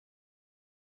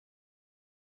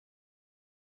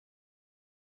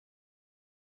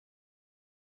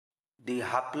The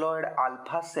haploid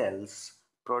alpha cells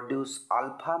produce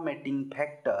alpha mating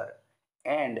factor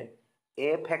and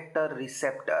A factor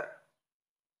receptor.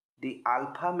 The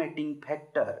alpha mating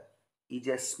factor is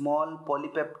a small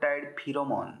polypeptide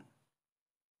pheromone.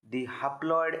 The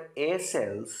haploid A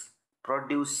cells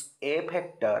produce A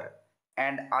factor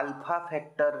and alpha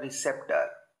factor receptor.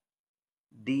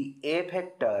 The A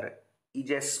factor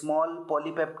is a small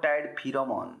polypeptide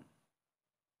pheromone.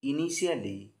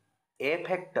 Initially, A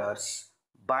factors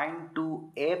bind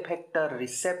to A factor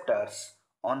receptors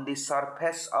on the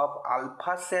surface of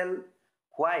alpha cell,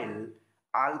 while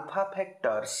alpha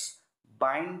factors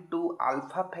bind to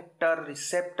alpha factor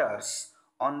receptors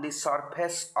on the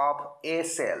surface of A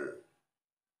cell.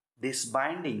 This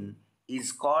binding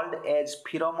is called as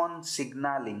pheromone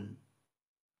signaling.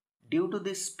 Due to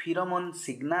this pheromone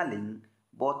signaling,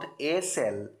 both A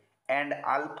cell and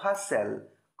alpha cell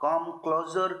come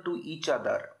closer to each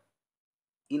other.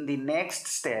 In the next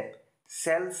step,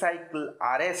 cell cycle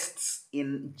arrests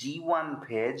in G1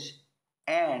 phase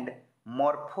and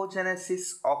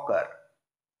morphogenesis occur.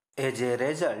 As a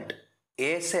result,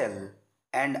 A cell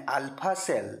and alpha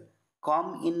cell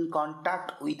come in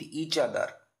contact with each other.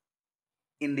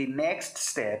 In the next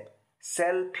step,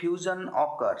 cell fusion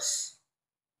occurs.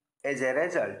 As a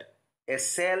result, a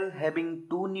cell having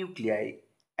two nuclei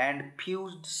and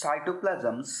fused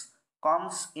cytoplasms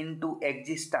comes into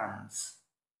existence.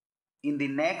 In the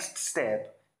next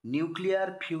step,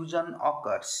 nuclear fusion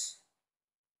occurs.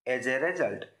 As a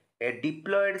result, a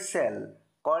diploid cell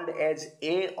called as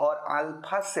A or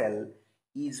alpha cell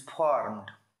is formed.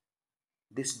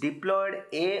 This diploid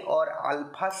A or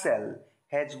alpha cell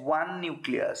has one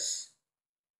nucleus.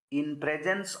 In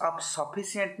presence of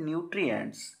sufficient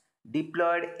nutrients,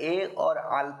 diploid A or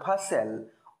alpha cell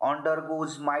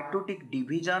undergoes mitotic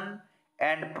division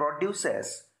and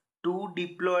produces two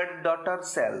diploid daughter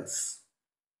cells.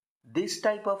 This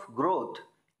type of growth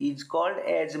is called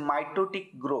as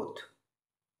mitotic growth.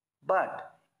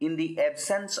 But in the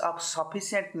absence of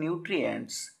sufficient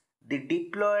nutrients, the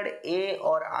diploid A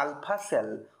or alpha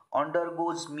cell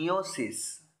undergoes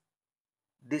meiosis.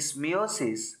 This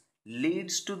meiosis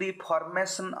leads to the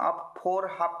formation of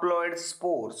 4 haploid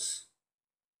spores.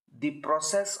 The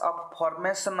process of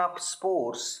formation of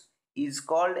spores is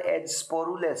called as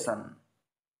sporulation.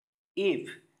 If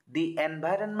the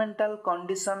environmental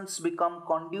conditions become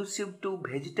conducive to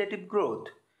vegetative growth,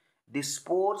 the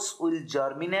spores will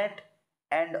germinate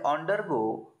and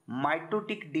undergo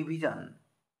mitotic division.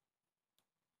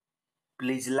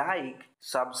 Please like,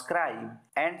 subscribe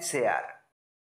and share.